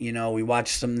bit. We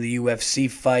watched some of the UFC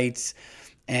fights,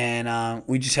 and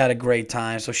we just had a great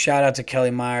time. So shout out to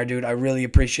Kelly Meyer, dude. I really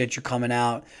appreciate you coming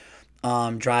out,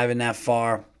 driving that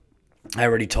far. I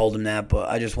already told him that, but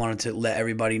I just wanted to let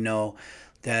everybody know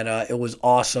that it was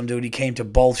awesome, dude. He came to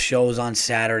both shows on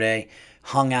Saturday.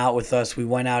 hung out with us. We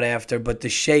went out after, but the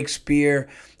Shakespeare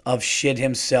of shit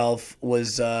himself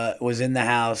was in the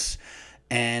house,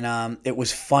 and it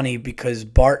was funny because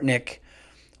Bartnick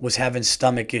was having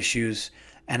stomach issues,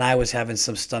 and I was having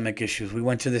some stomach issues. We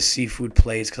went to this seafood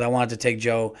place because I wanted to take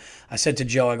Joe. I said to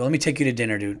Joe, I go, let me take you to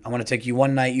dinner, dude. I want to take you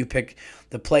one night. You pick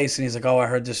the place. And he's like, oh, I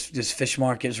heard this fish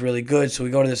market is really good. So we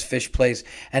go to this fish place,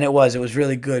 and it was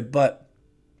really good. But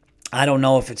I don't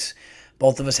know if it's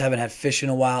both of us haven't had fish in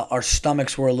a while. Our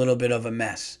stomachs were a little bit of a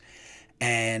mess.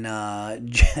 And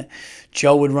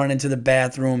Joe would run into the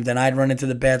bathroom. Then I'd run into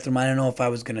the bathroom. I don't know if I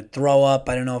was going to throw up.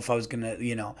 I don't know if I was going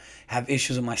to, have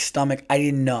issues with my stomach. I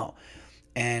didn't know.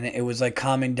 And it was like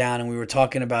calming down, and we were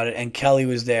talking about it, and Kelly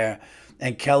was there.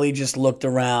 And Kelly just looked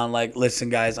around like, listen,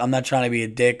 guys, I'm not trying to be a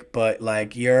dick, but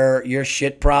like your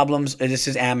shit problems, this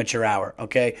is amateur hour,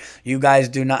 okay? You guys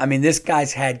do not, I mean, this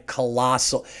guy's had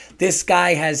colossal, this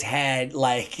guy has had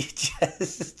like,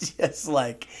 just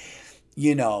like,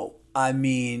 I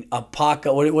mean,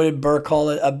 what did Burr call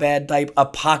it? A bad type?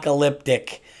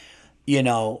 Apocalyptic,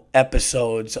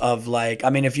 episodes of like,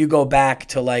 I mean, if you go back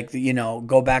to like, the mid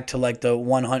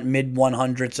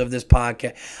 100s of this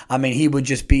podcast, I mean, he would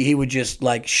just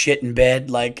like shit in bed.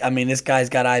 Like, I mean, this guy's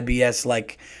got IBS,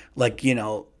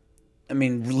 I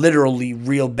mean, literally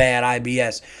real bad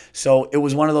IBS. So it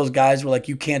was one of those guys where like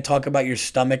you can't talk about your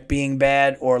stomach being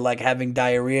bad or like having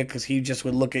diarrhea because he just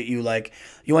would look at you like,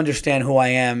 you understand who I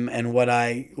am and what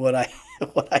I what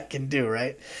I can do,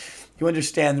 right? You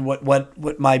understand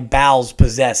what my bowels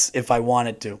possess if I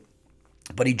wanted to.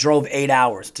 But he drove 8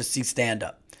 hours to see stand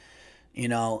up.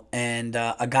 And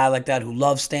a guy like that who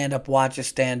loves stand up, watches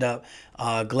stand up.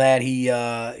 Glad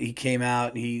he came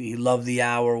out. He loved the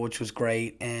hour, which was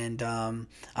great. And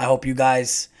I hope you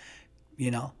guys,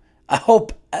 I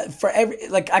hope for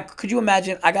could you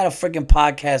imagine? I got a freaking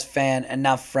podcast fan and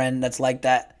now friend that's like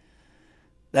that.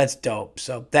 That's dope.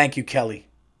 So thank you, Kelly,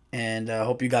 and I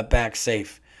hope you got back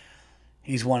safe.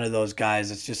 He's one of those guys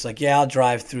that's just like, yeah, I'll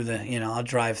drive through the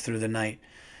night.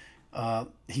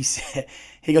 He said,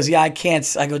 he goes, yeah, I can't.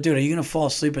 I go, dude, are you going to fall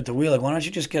asleep at the wheel? Like, why don't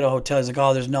you just get a hotel? He's like,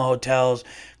 oh, there's no hotels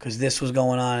because this was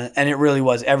going on. And it really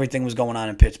was. Everything was going on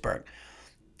in Pittsburgh.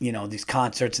 These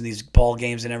concerts and these ball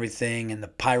games and everything. And the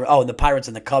Pirates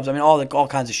and the Cubs. I mean, all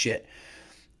kinds of shit.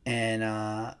 And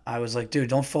I was like, dude,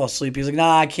 don't fall asleep. He's like,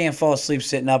 nah, I can't fall asleep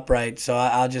sitting upright. So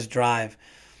I'll just drive.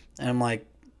 And I'm like,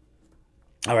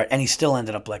 all right. And he still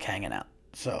ended up like hanging out.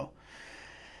 So,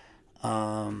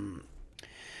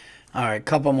 all right, a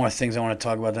couple more things I want to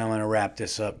talk about. Then I'm going to wrap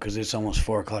this up because it's almost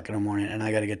 4 o'clock in the morning and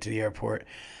I got to get to the airport.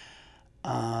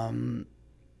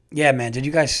 Yeah, man, did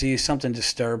you guys see something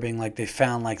disturbing? Like they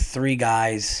found like three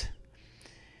guys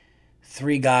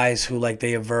who like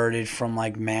they averted from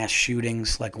like mass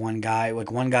shootings. Like one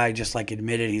guy just like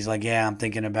admitted, he's like, yeah, I'm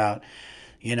thinking about,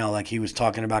 like he was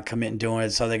talking about doing it.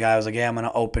 This other guy was like, yeah, I'm going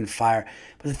to open fire.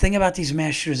 But the thing about these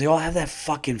mass shooters, they all have that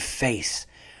fucking face.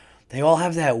 They all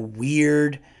have that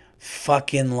weird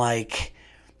fucking like,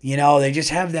 they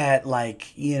just have that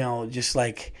like, just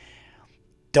like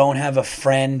don't have a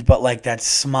friend, but like that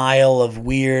smile of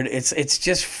weird. It's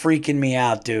just freaking me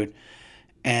out, dude.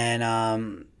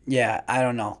 And yeah, I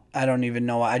don't know. I don't even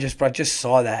know. I just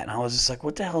saw that and I was just like,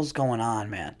 what the hell's going on,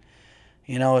 man?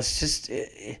 It's just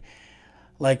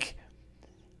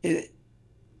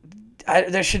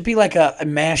there should be like a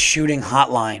mass shooting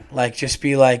hotline, like just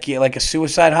be like a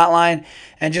suicide hotline,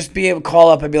 and just be able to call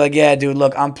up and be like, yeah, dude,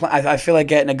 look, I feel like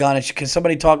getting a gun. Can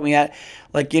somebody talk me at,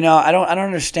 like, I don't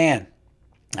understand.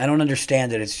 I don't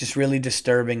understand it. It's just really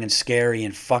disturbing and scary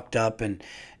and fucked up and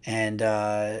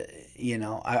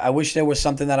I wish there was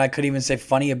something that I could even say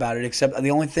funny about it, except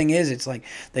the only thing is it's like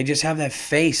they just have that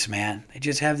face, man. They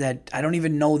just have that, I don't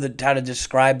even know how to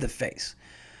describe the face.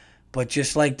 But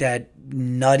just like that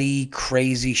nutty,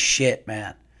 crazy shit,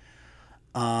 man.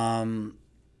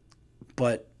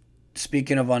 But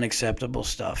speaking of unacceptable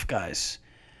stuff, guys,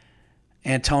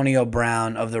 Antonio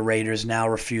Brown of the Raiders now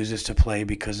refuses to play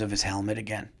because of his helmet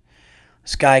again.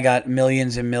 This guy got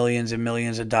millions and millions and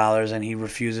millions of dollars, and he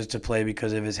refuses to play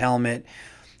because of his helmet.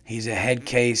 He's a head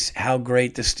case. How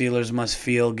great the Steelers must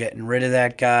feel getting rid of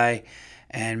that guy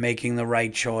and making the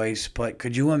right choice. But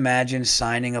could you imagine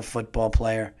signing a football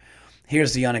player?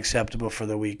 Here's the unacceptable for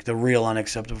the week, the real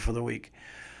unacceptable for the week.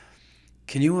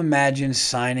 Can you imagine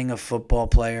signing a football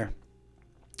player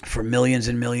for millions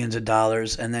and millions of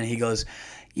dollars, and then he goes,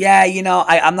 yeah,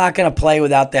 I'm not going to play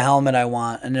without the helmet I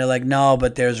want. And they're like, no,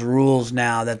 but there's rules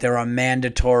now that there are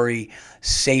mandatory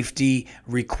safety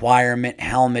requirement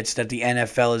helmets that the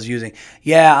NFL is using.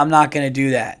 Yeah, I'm not going to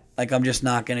do that. Like, I'm just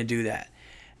not going to do that.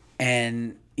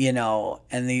 And and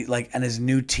and his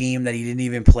new team that he didn't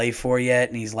even play for yet,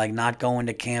 and he's like not going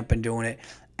to camp and doing it.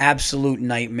 Absolute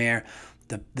nightmare.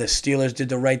 The Steelers did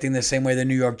the right thing the same way the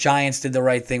New York Giants did the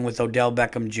right thing with Odell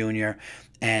Beckham Jr.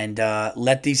 And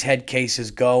let these head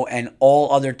cases go, and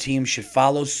all other teams should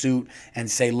follow suit and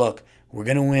say, look, we're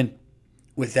going to win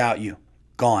without you.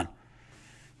 Gone.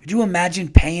 Could you imagine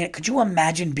paying it? Could you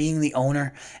imagine being the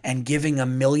owner and giving a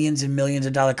millions and millions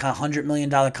of dollar, $100 million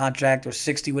contract or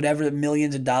 60, whatever,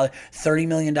 millions of dollars, $30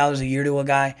 million a year to a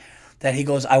guy that he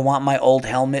goes, I want my old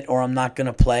helmet or I'm not going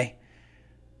to play?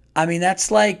 I mean,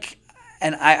 that's like,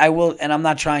 and I will, and I'm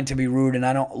not trying to be rude, and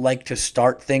I don't like to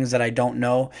start things that I don't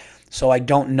know. So I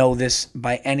don't know this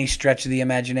by any stretch of the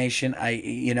imagination.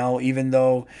 Even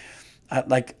though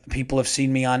like people have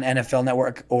seen me on NFL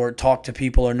Network or talk to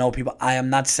people or know people, I am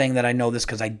not saying that I know this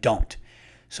because I don't.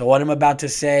 So what I'm about to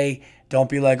say, don't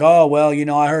be like, oh, well,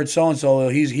 I heard so-and-so,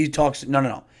 he talks.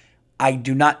 No. I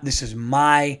do not. This is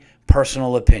my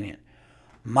personal opinion.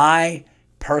 My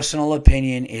personal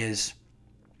opinion is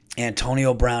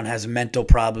Antonio Brown has mental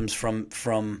problems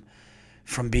from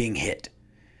being hit.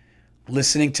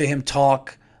 Listening to him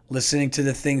talk, listening to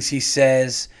the things he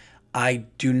says, I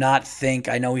do not think,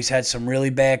 I know he's had some really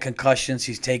bad concussions,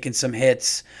 he's taken some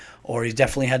hits, or he's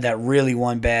definitely had that really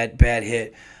one bad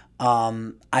hit.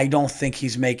 I don't think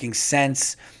he's making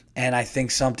sense, and I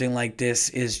think something like this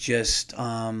is just,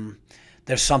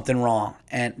 there's something wrong.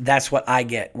 And that's what I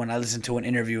get when I listen to an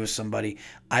interview with somebody.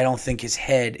 I don't think his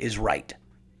head is right.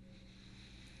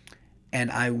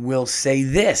 And I will say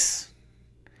this.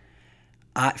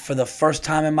 For the first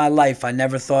time in my life, I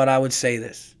never thought I would say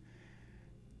this.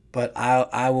 But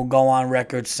I will go on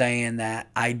record saying that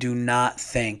I do not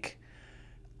think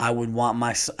I would want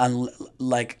my son,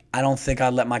 I don't think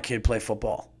I'd let my kid play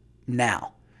football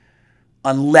now.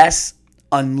 Unless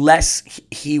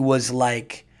he was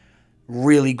like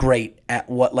really great at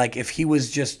if he was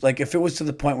just if it was to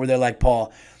the point where they're like,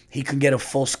 Paul, he can get a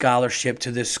full scholarship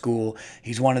to this school.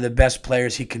 He's one of the best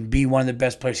players. He can be one of the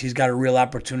best players. He's got a real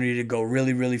opportunity to go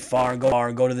really, really far and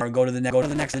go to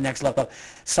the next level,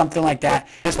 something like that.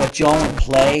 But don't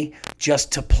play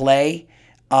just to play.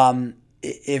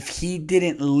 If he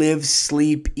didn't live,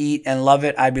 sleep, eat, and love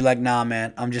it, I'd be like, nah,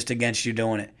 man, I'm just against you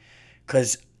doing it.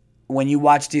 Because when you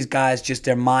watch these guys, just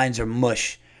their minds are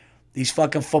mush. These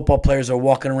fucking football players are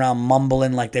walking around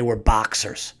mumbling like they were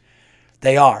boxers.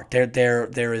 They are.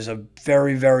 There is a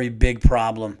very, very big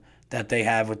problem that they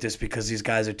have with this because these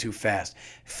guys are too fast.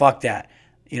 Fuck that.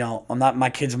 My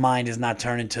kid's mind is not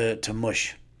turning to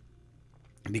mush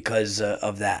because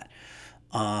of that.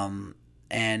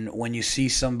 And when you see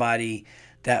somebody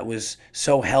that was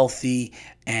so healthy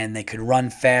and they could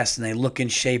run fast and they look in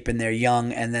shape and they're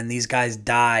young, and then these guys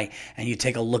die and you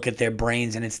take a look at their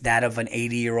brains and it's that of an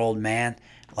 80-year-old man,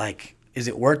 is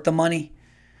it worth the money?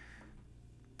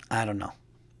 I don't know.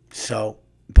 So,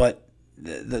 but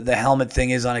the helmet thing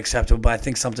is unacceptable, but I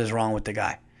think something's wrong with the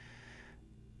guy.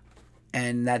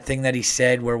 And that thing that he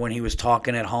said where when he was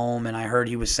talking at home and I heard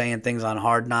he was saying things on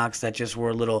Hard Knocks that just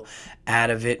were a little out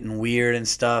of it and weird and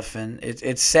stuff. And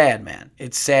it's sad, man.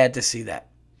 It's sad to see that.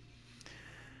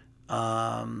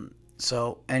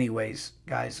 So anyways,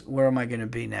 guys, where am I going to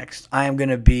be next? I am going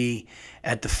to be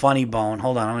at the Funny Bone.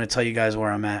 Hold on. I'm going to tell you guys where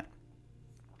I'm at.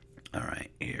 All right,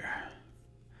 here.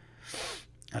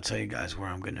 I'll tell you guys where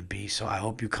I'm going to be, so I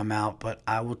hope you come out. But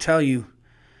I will tell you,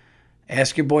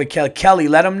 ask your boy Kelly. Kelly,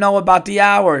 let him know about the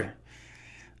hour.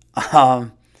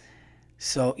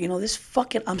 So, this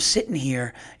fucking, I'm sitting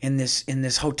here in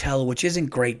this hotel, which isn't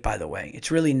great, by the way.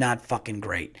 It's really not fucking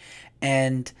great.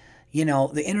 And,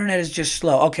 the internet is just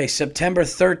slow. Okay, September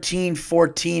 13,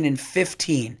 14, and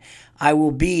 15, I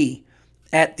will be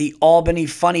at the Albany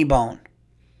Funny Bone.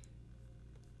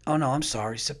 Oh, no, I'm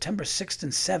sorry. September 6th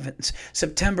and 7th.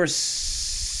 September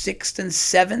 6th and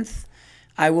 7th,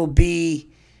 I will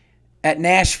be at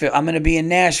Nashville. I'm going to be in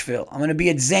Nashville. I'm going to be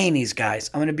at Zany's,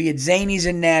 guys. I'm going to be at Zany's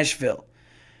in Nashville.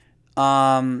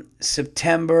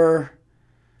 September...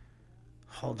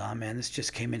 Hold on, man. This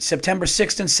just came in. September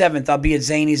 6th and 7th, I'll be at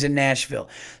Zany's in Nashville.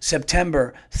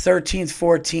 September 13th,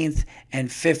 14th, and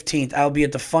 15th, I'll be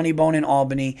at the Funny Bone in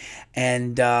Albany.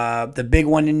 And the big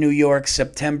one in New York,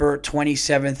 September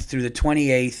 27th through the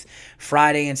 28th,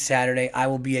 Friday and Saturday, I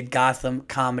will be at Gotham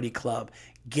Comedy Club.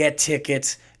 Get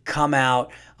tickets. Come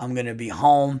out. I'm going to be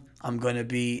home.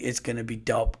 It's going to be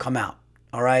dope. Come out.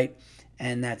 All right?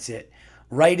 And that's it.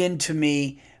 Write into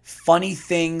me funny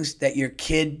things that your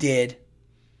kid did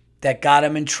that got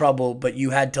him in trouble, but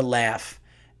you had to laugh.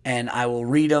 And I will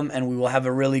read them, and we will have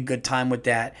a really good time with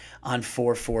that on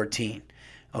 414.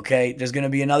 Okay, there's going to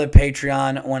be another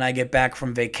Patreon when I get back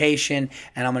from vacation,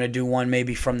 and I'm going to do one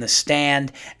maybe from the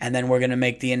stand, and then we're going to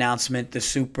make the announcement, the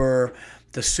Super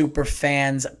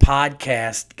Fans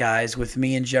podcast, guys, with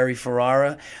me and Jerry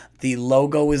Ferrara. The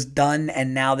logo is done,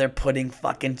 and now they're putting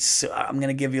I'm going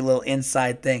to give you a little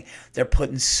inside thing. They're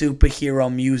putting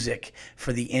superhero music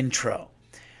for the intro.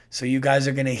 So you guys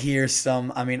are going to hear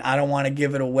some, I mean, I don't want to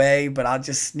give it away, but I'll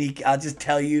just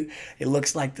tell you, it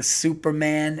looks like the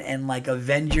Superman and like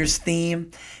Avengers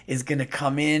theme is going to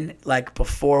come in like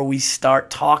before we start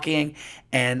talking.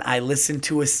 And I listened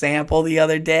to a sample the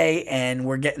other day, and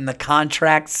we're getting the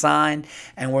contract signed,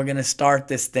 and we're going to start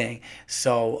this thing.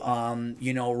 So,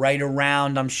 right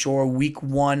around, I'm sure, week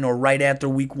 1 or right after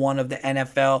week 1 of the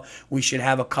NFL, we should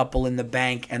have a couple in the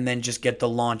bank and then just get the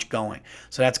launch going.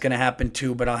 So that's going to happen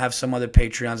too, but I'll have some other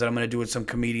Patreons that I'm going to do with some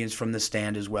comedians from the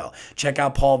stand as well. Check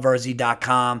out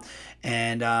paulverzi.com,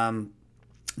 and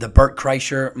the Bert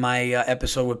Kreischer, my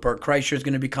episode with Bert Kreischer is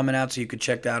going to be coming out, so you could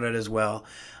check that out as well.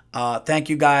 Thank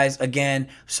you guys again.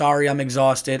 Sorry I'm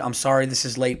exhausted. I'm sorry this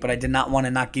is late, but I didn't want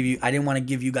to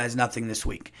give you guys nothing this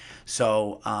week.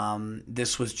 So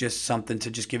this was just something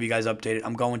to just give you guys updated.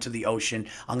 I'm going to the ocean.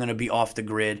 I'm going to be off the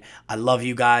grid. I love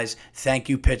you guys. Thank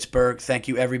you, Pittsburgh. Thank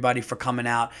you, everybody, for coming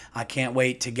out. I can't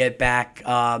wait to get back,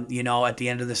 at the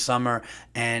end of the summer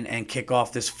and kick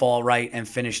off this fall right and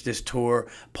finish this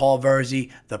tour. Paul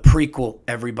Verzi, the prequel,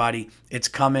 everybody. It's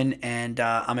coming, and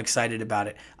I'm excited about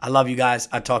it. I love you guys.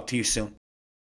 I'll talk to you soon.